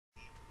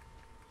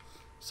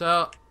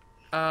So,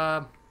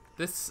 tell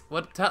us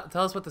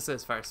what this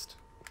is first.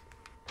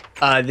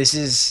 This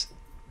is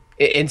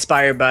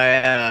inspired by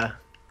a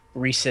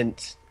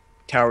recent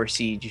tower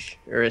siege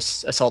or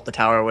assault the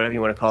tower, whatever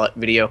you want to call it,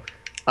 video.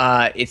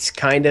 It's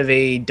kind of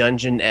a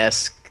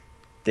dungeon-esque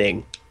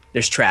thing.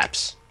 There's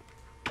traps.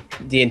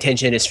 The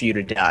intention is for you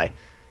to die.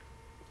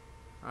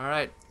 All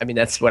right. I mean,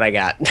 that's what I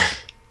got.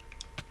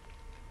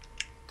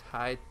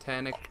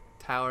 Titanic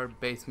Tower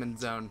Basement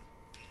Zone.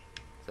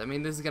 Does that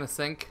mean this is gonna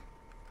sink?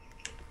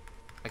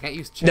 I can't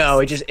use chests. No,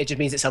 it just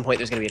means at some point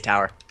there's gonna be a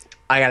tower.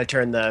 I gotta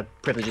turn the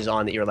privileges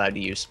on that you're allowed to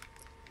use.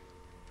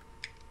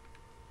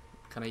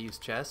 Can I use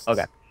chests?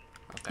 Okay.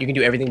 You can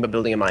do everything but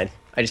building a mine.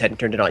 I just hadn't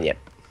turned it on yet.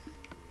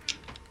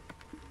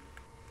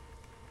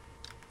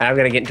 I've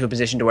got to get into a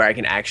position to where I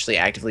can actually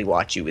actively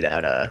watch you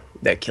without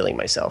killing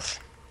myself.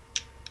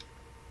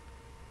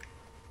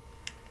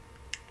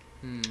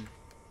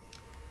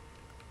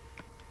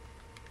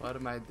 What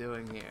am I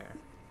doing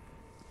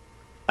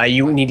here?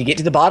 You need to get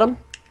to the bottom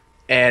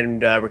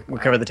and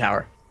recover the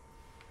tower.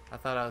 I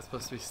thought I was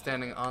supposed to be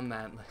standing on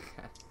that.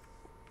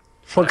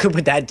 What good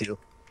would that do?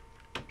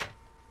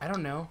 I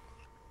don't know.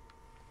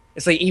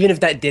 It's like, even if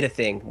that did a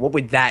thing, what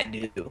would that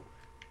do?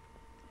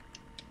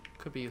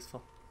 Could be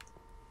useful.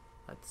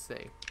 Let's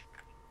see.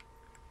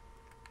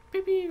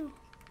 Pew pew.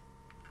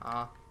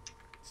 I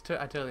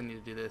totally need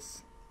to do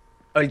this.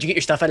 Oh, did you get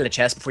your stuff out of the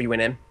chest before you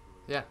went in?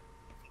 Yeah.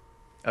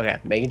 Okay,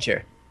 making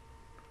sure.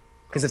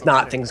 Because if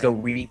not, things go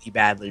really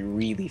badly,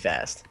 really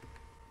fast.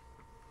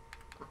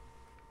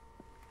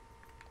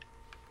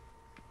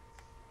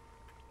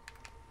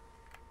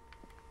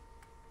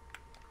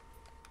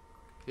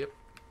 Yep.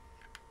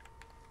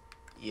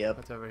 Yep.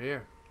 What's over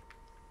here?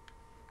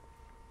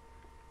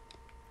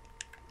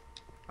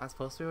 Am I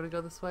supposed to be able to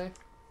go this way?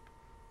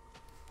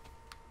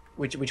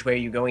 Which way are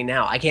you going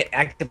now? I can't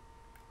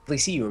actively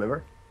see you,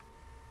 remember?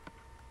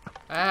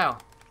 Ow!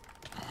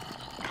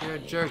 You're a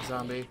jerk,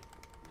 zombie.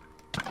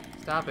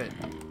 Stop it.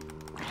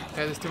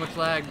 Okay, there's too much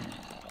lag.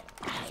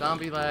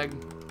 Zombie lag.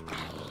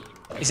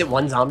 Is it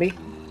one zombie?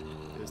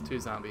 There's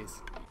 2 zombies.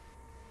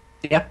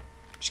 Yeah.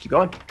 Just keep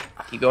going.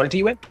 Keep going until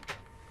you win.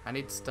 I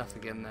need stuff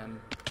again then.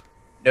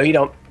 No, you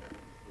don't.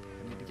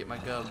 I need to get my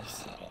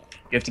gubs.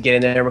 You have to get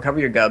in there and recover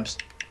your gubs.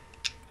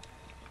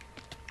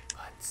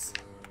 What?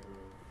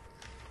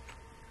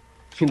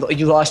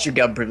 You lost your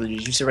gub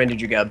privileges. You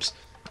surrendered your gubs.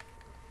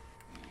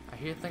 I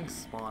hear things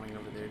spawning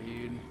over there,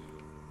 dude.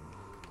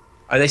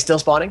 Are they still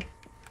spawning?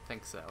 I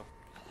think so.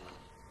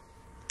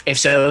 If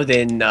so,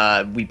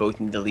 then we both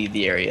need to leave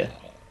the area.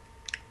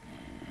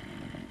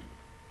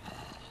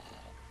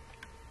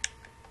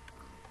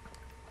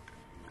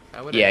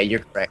 Yeah, you're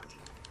correct.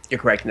 You're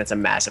correct, and that's a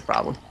massive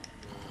problem.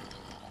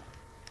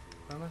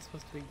 Where am I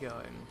supposed to be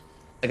going?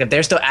 Like, if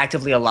they're still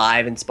actively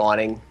alive and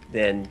spawning,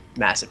 then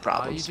massive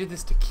problems. Oh, you did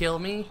this to kill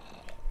me?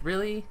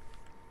 Really?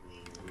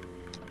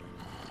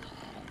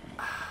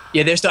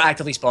 Yeah, they're still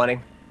actively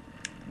spawning.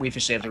 We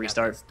officially have to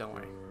restart. This. Don't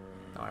worry.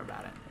 Don't worry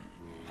about it.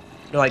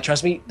 No, like,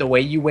 trust me, the way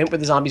you went where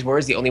the zombies were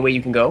is the only way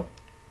you can go.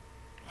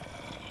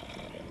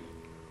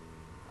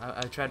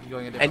 I tried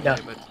going a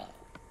different way, but...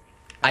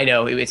 I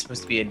know, it's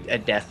supposed to be a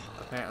death.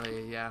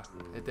 Apparently, yeah.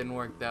 It didn't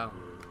work, though.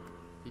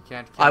 You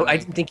can't kill me. I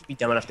didn't think you'd be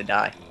dumb enough to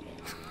die.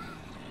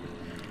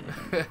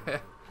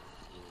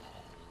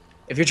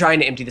 If you're trying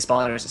to empty the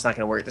spawners, it's not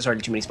going to work. There's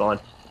already too many spawn.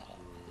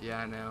 Yeah,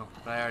 I know.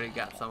 But I already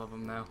got some of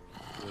them now.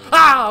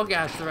 Oh,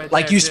 gosh, they're right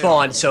like, there, you too.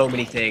 spawned so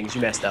many things.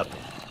 You messed up.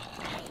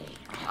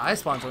 I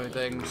spawned so many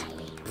things.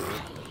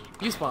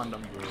 You spawned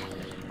them.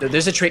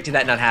 There's a trick to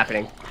that not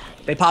happening.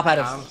 They pop out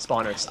of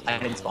spawners. I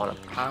didn't spawn them.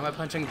 How am I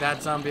punching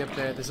that zombie up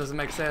there? This doesn't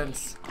make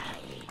sense.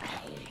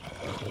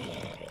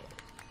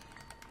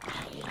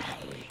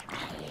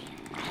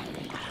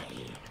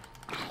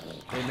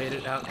 They made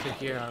it out to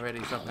here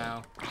already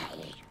somehow.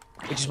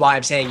 Which is why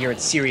I'm saying you're in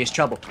serious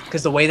trouble.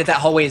 Because the way that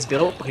hallway is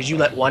built, because you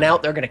let one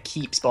out, they're going to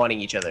keep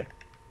spawning each other.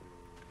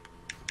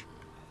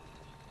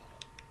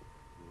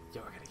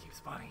 You're going to keep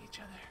spawning each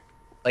other.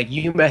 Like,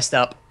 you messed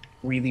up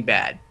really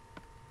bad.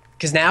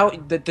 Because now,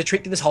 the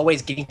trick to this hallway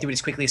is getting through it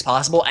as quickly as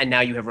possible, and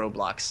now you have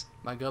roadblocks.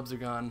 My gubs are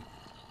gone.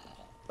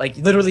 Like,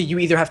 literally, you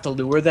either have to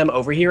lure them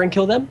over here and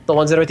kill them, the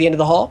ones that are at the end of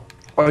the hall,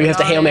 or you have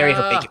to Hail Mary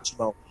and hope they get you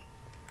won't.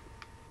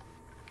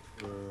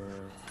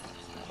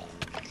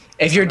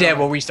 If you're dead,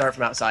 we'll restart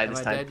from outside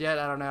this time. Am I dead yet?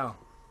 I don't know.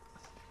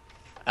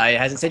 It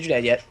hasn't said you're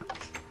dead yet.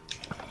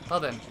 Well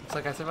then, looks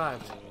like I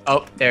survived.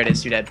 Oh, there it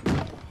is. You're dead.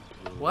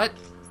 What?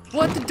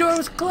 What? The door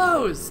was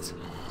closed!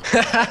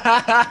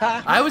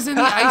 I was in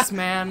the ice,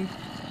 man.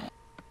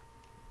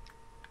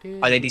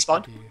 Are they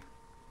despawned?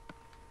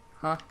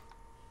 Huh?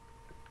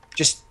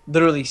 Just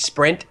literally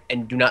sprint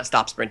and do not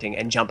stop sprinting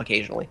and jump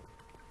occasionally.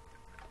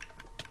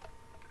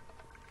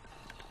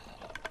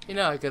 You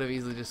know, I could have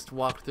easily just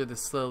walked through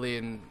this slowly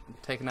and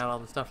taken out all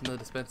the stuff from the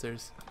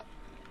dispensers.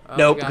 Oh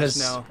no, gosh, because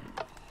no.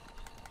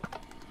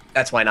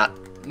 That's why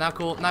not. Not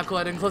cool. Not cool.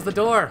 I didn't close the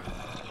door.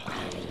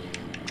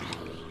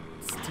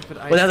 Stupid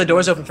ice. Well, now the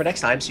door's open for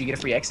next time, so you get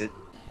a free exit.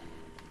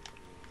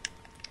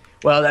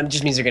 Well, that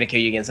just means they're gonna kill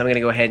you again. So I'm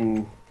gonna go ahead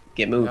and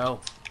Get moved. No,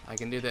 I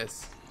can do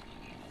this.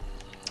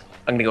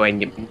 I'm gonna go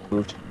ahead and get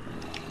moved.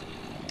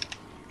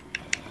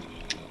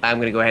 I'm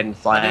gonna go ahead and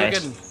fly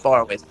as Hadouken.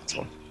 far away as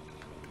possible.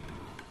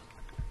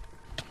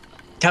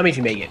 Tell me if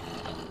you make it.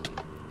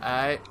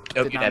 I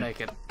Nope, did you're not dead.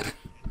 make it.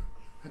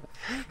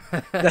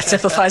 That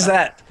simplifies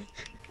that.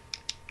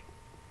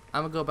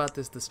 I'm gonna go about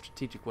this the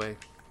strategic way.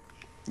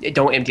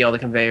 Don't empty all the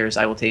conveyors.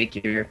 I will take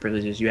your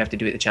privileges. You have to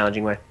do it the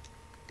challenging way.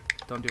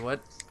 Don't do what?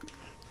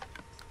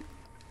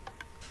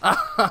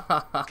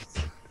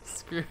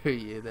 Screw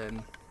you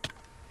then.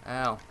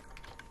 Ow.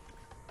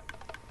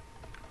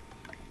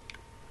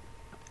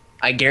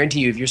 I guarantee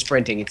you, if you're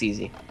sprinting, it's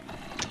easy.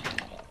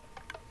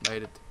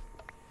 Made it.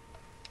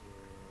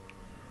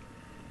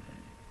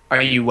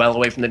 Are you well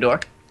away from the door?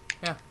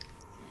 Yeah.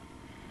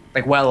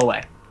 Like, well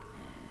away.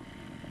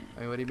 I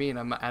mean, what do you mean?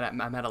 I'm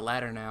at a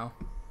ladder now.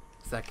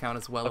 Does that count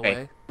as well Okay.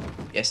 away?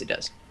 Yes, it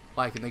does.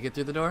 Why, can they get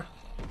through the door?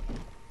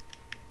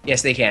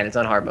 Yes, they can. It's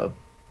on hard mode.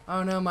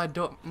 Oh no,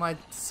 my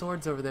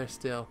sword's over there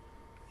still.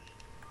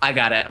 I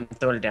got it. I'm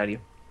throwing it down to you.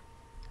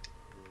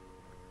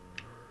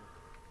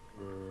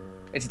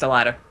 It's the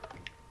ladder.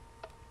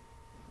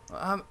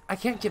 I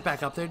can't get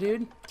back up there,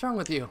 dude. What's wrong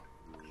with you?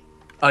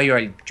 Oh, you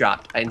already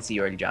dropped. I didn't see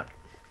you already dropped.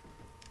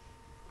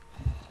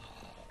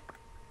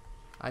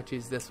 I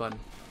choose this one.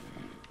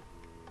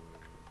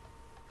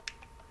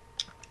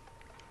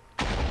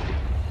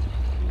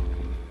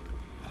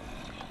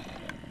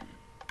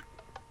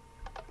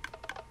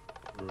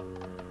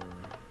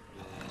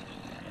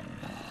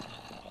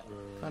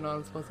 I know what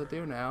I'm supposed to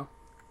do now.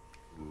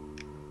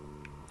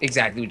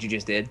 Exactly what you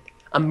just did.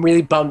 I'm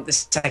really bummed the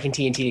second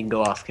TNT didn't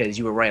go off because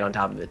you were right on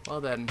top of it.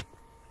 Well then.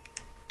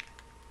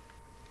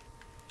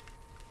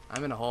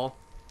 I'm in a hole.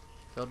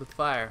 Filled with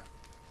fire.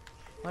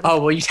 What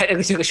Oh, well, you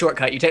technically took a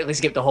shortcut. You technically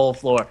skipped the whole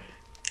floor.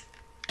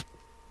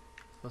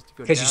 supposed to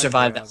go 'cause you down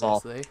survived here, that fall.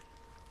 obviously.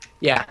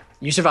 Yeah,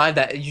 you survived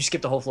that. You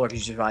skipped the whole floor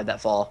because you survived that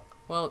fall.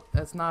 Well,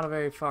 that's not a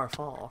very far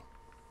fall.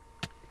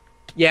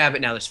 Yeah, but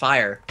now there's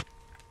fire.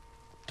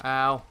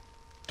 Ow.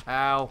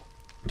 Ow.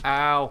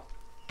 Ow.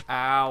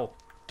 Ow.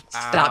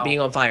 Stop Ow. being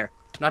on fire.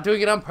 Not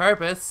doing it on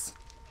purpose.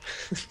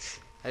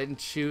 I didn't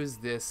choose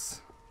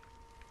this.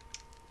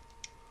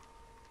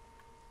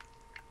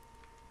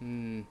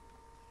 Hmm.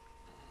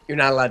 You're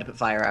not allowed to put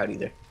fire out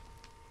either.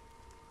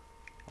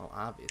 Well,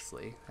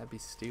 obviously. That'd be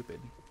stupid.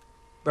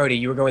 Brody,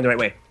 you were going the right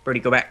way. Brody,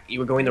 go back. You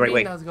were going the What do right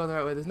you mean way. I was going the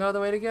right way. There's no other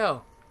way to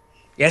go.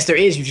 Yes, there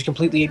is. You just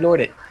completely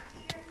ignored it.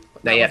 But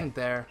Not that yet. wasn't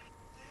there.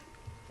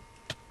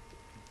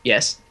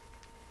 Yes.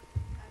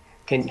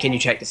 Can you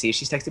check to see if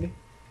she's texted me?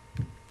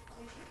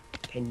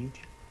 Can you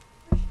check?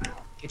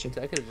 Kitchen.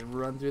 I could have just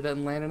run through that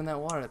and landed in that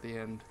water at the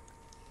end.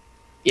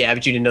 Yeah,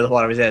 but you didn't know the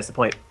water was there. That's the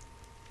point.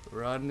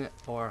 Run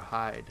or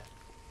hide.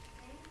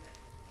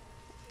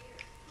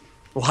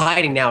 Well,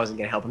 hiding now isn't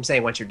going to help. I'm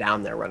saying once you're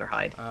down there, run or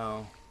hide.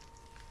 Oh.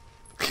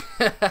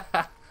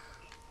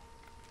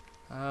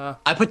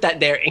 I put that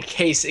there in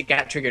case it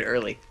got triggered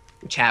early,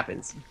 which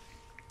happens.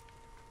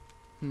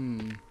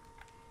 Hmm.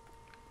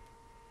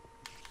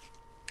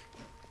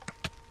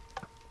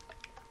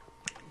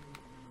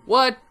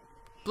 What?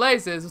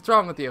 Blazes, what's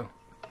wrong with you?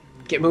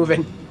 Get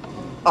moving.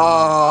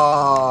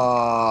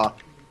 Oh,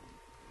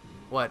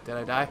 What, did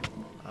I die?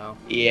 Oh.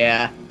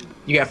 yeah.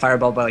 You got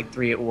fireballed by like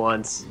 3 at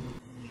once.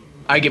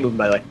 I get moving,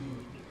 by the way.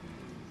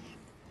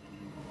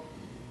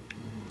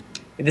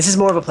 This is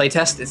more of a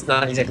playtest. It's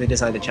not exactly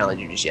designed to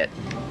challenge you just yet.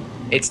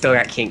 It's still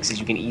got kinks, as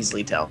you can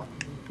easily tell.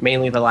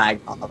 Mainly the lag.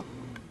 I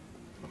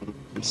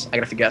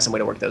gotta figure out some way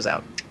to work those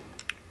out.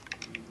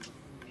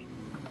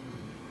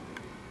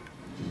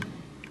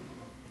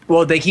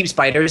 Well, they keep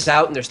spiders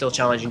out, and they're still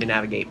challenging to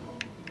navigate.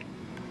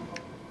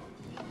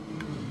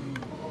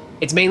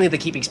 It's mainly the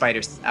keeping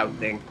spiders out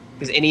thing.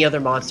 Because any other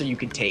monster you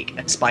could take,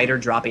 a spider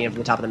dropping in from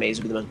the top of the maze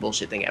would be the most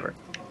bullshit thing ever.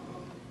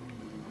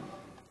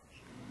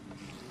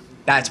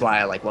 That's why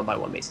I like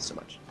 1x1 mazes so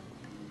much.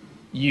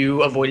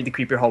 You avoided the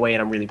creeper hallway,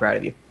 and I'm really proud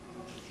of you.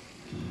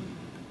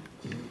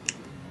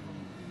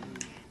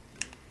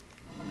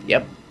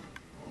 Yep.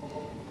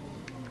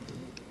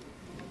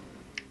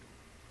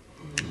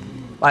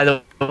 By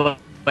the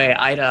way,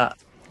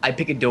 I'd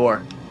pick a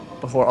door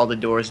before all the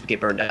doors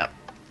get burned out.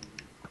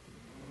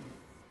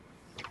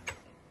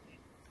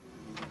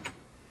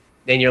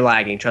 Then you're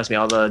lagging. Trust me,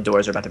 all the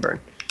doors are about to burn.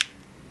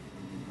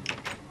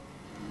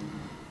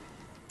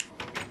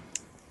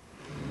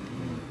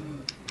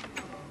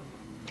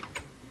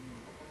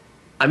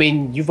 I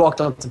mean, you've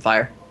walked on some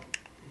fire.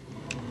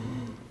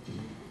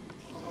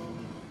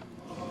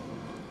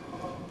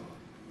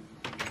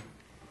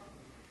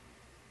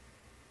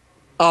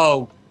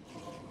 Oh.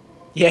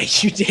 Yeah,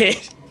 you did.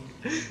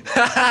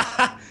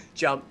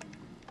 Jump.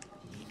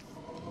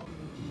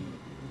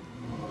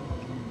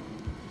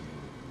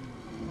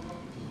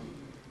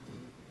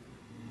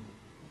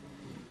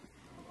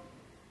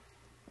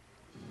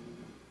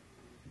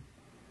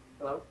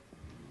 Hello?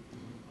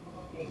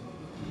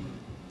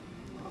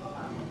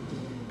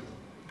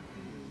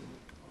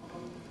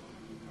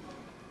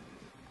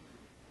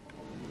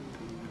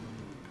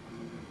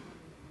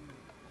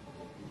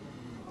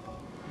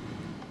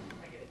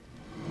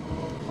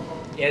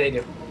 Yeah, they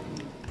do.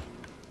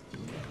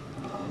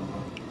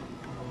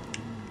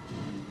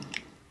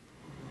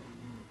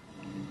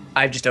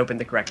 I've just opened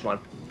the correct one.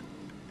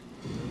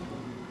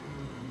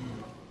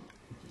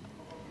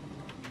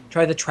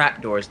 Try the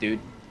trap doors, dude.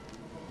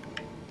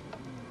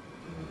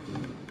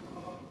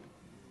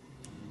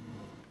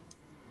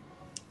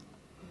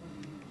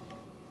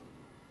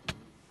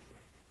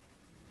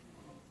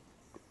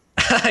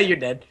 You're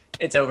dead.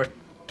 It's over.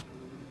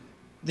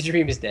 The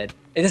dream is dead.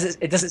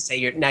 It doesn't say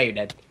you're now you're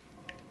dead.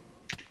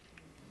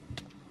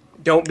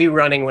 Don't be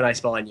running when I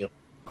spawn you.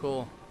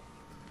 Cool.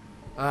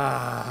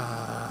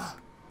 Ah.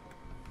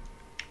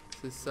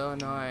 This is so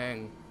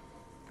annoying.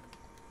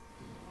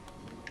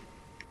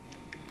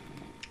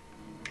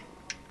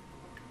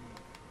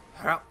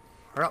 Hurry up.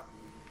 Hurry up.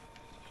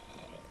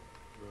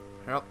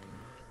 Hurry up.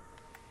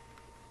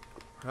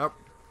 Hurry up.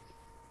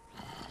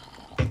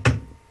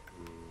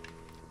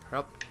 Hurry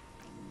up.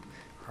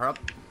 Hurry up.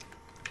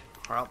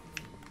 Hurry up.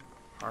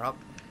 Hurry up.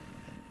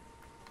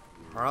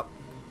 Hurry up.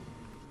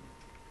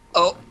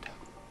 Oh.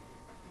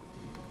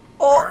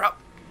 Hurry Oh.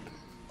 up.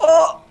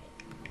 Oh.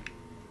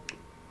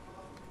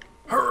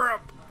 Hurry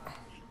up.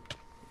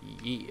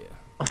 Yeah.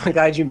 Oh my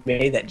god, you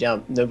made that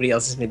jump. Nobody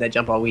else has made that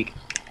jump all week.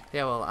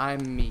 Yeah, well,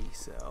 I'm me,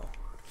 so.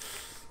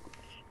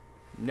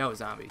 No,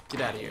 zombie.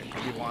 Get out of here.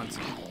 Nobody wants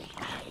you.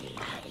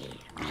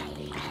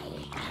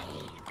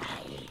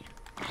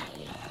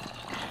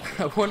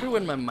 I wonder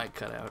when my mic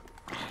cut out.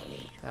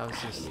 That was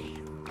just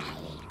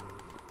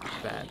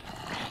bad.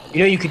 You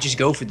know you could just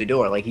go for the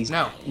door, like he's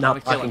No, I'm not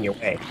gonna kill blocking him. your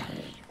way.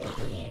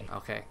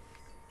 Okay.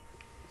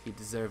 He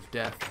deserved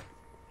death.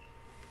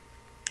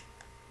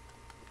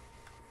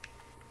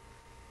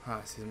 Oh,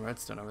 I see some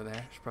redstone over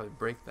there. Should probably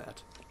break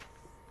that.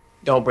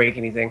 Don't break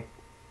anything.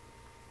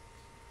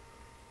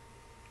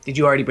 Did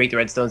you already break the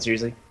redstone,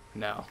 seriously?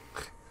 No.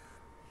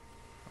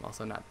 I'm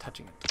also not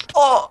touching it.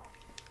 Oh!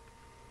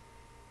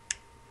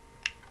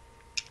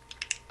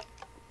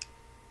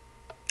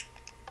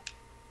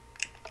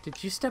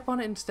 Did you step on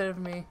it instead of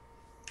me?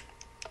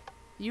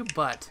 You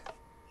butt.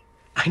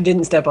 I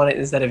didn't step on it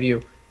instead of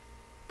you.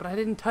 But I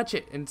didn't touch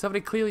it, and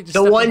somebody clearly just The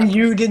stepped on one it.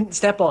 you didn't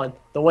step on.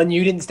 The one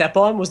you didn't step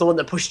on was the one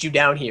that pushed you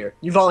down here.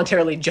 You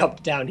voluntarily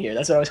jumped down here.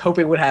 That's what I was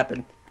hoping would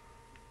happen.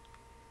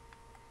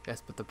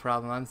 Yes, but the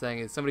problem I'm saying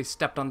is somebody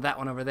stepped on that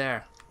one over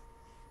there.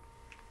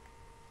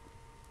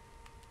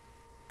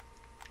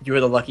 You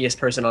were the luckiest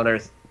person on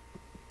Earth.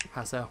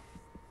 How so?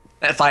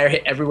 That fire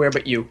hit everywhere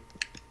but you.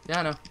 Yeah,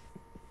 I know.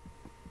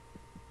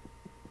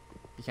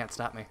 You can't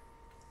stop me.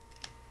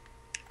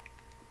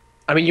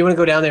 I mean, you want to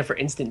go down there for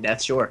instant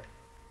death, sure.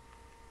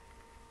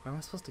 Where am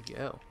I supposed to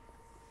go?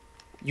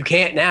 You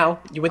can't now.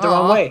 You went the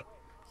wrong Aw. way.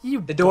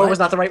 You The door butt. was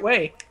not the right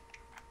way.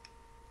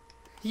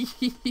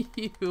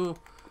 You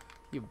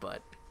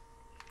butt.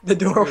 The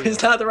door Screw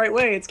was you. not the right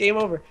way. It's game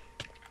over.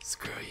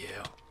 Screw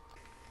you.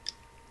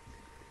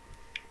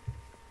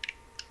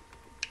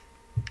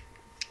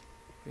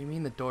 What do you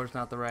mean the door's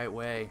not the right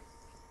way?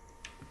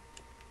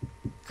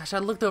 Gosh, I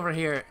looked over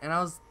here and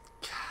I was...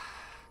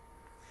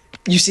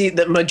 You see,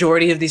 the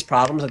majority of these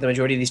problems, like the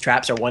majority of these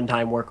traps, are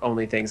one-time work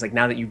only things. Like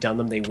now that you've done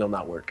them, they will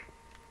not work.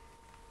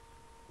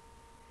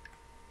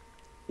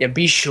 Yeah,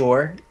 be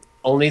sure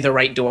only the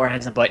right door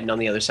has a button on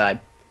the other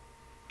side.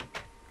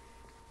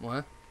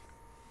 What?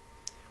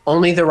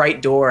 Only the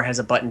right door has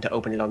a button to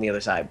open it on the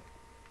other side.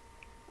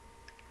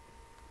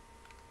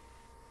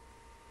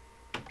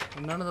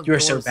 None of the You're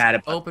doors so bad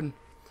at- open.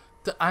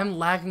 I'm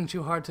lagging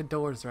too hard to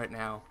doors right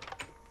now.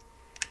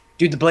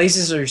 Dude, the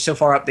blazes are so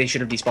far up they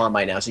should have despawned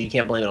by now, so you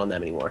can't blame it on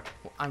them anymore.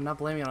 Well, I'm not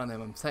blaming it on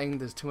them. I'm saying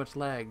there's too much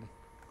lag.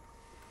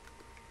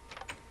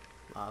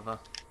 Lava.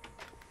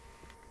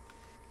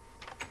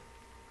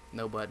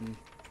 No button.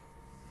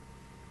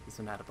 This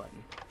one had a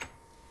button.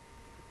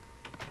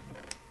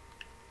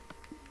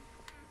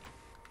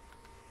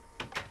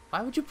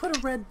 Why would you put a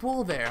red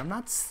bull there? I'm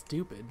not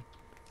stupid.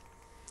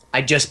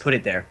 I just put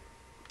it there.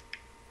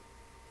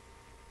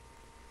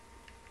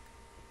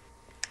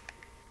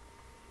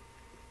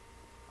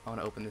 I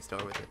want to open this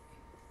door with it.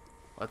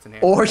 What's in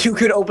here? Or you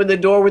could open the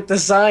door with the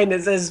sign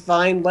that says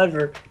 "Find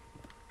lever."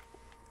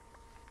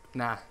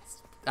 Nah,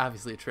 it's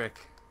obviously a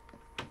trick.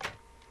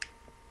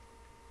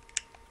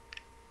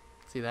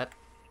 See that?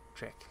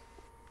 Trick.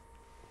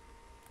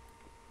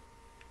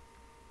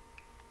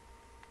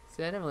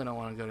 See, I definitely don't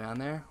want to go down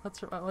there.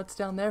 What's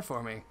down there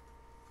for me?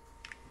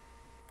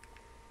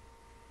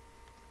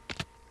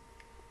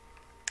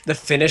 The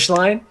finish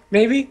line,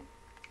 maybe?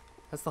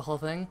 That's the whole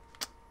thing?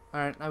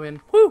 Alright, I win.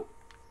 Woo!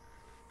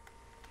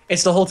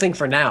 It's the whole thing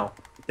for now.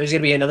 There's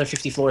gonna be another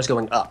 50 floors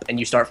going up, and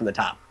you start from the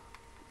top.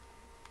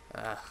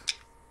 Ugh.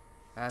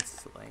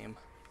 That's lame.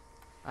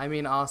 I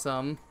mean,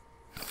 awesome.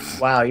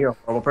 Wow, you're a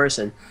horrible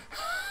person.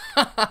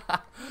 Come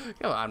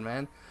on,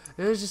 man.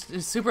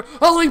 It's super.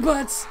 Holy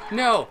butts!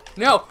 No,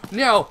 no,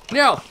 no,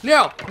 no,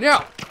 no,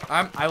 no!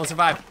 I will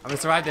survive. I'm gonna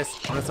survive this.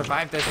 I'm gonna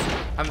survive this.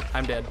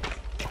 I'm dead.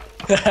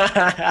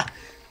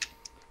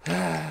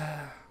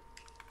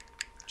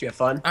 Did you have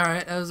fun?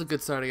 Alright, that was a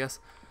good start, I guess.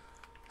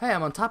 Hey,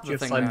 I'm on top of Did you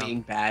the have thing fun now.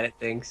 being bad at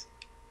things?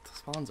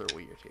 spawns are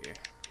weird here.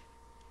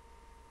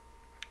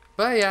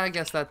 But yeah, I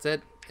guess that's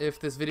it. If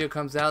this video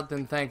comes out,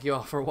 then thank you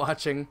all for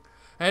watching.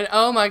 And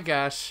oh my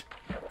gosh.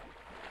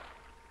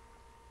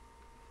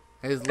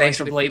 Thanks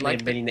for blatantly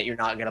admitting that you're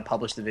not going to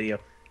publish the video.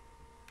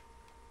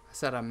 I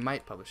said I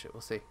might publish it.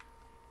 We'll see.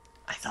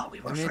 I thought we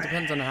were I mean, it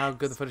depends on how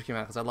good the footage came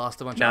out, because I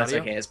lost a bunch of No, audio.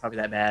 it's okay. It's probably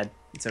that bad.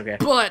 It's okay.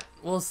 But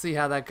we'll see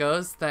how that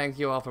goes. Thank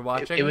you all for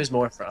watching. It was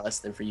more for us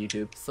than for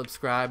YouTube.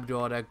 Subscribe, do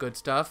all that good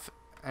stuff.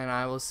 And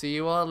I will see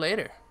you all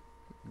later.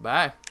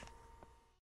 Bye.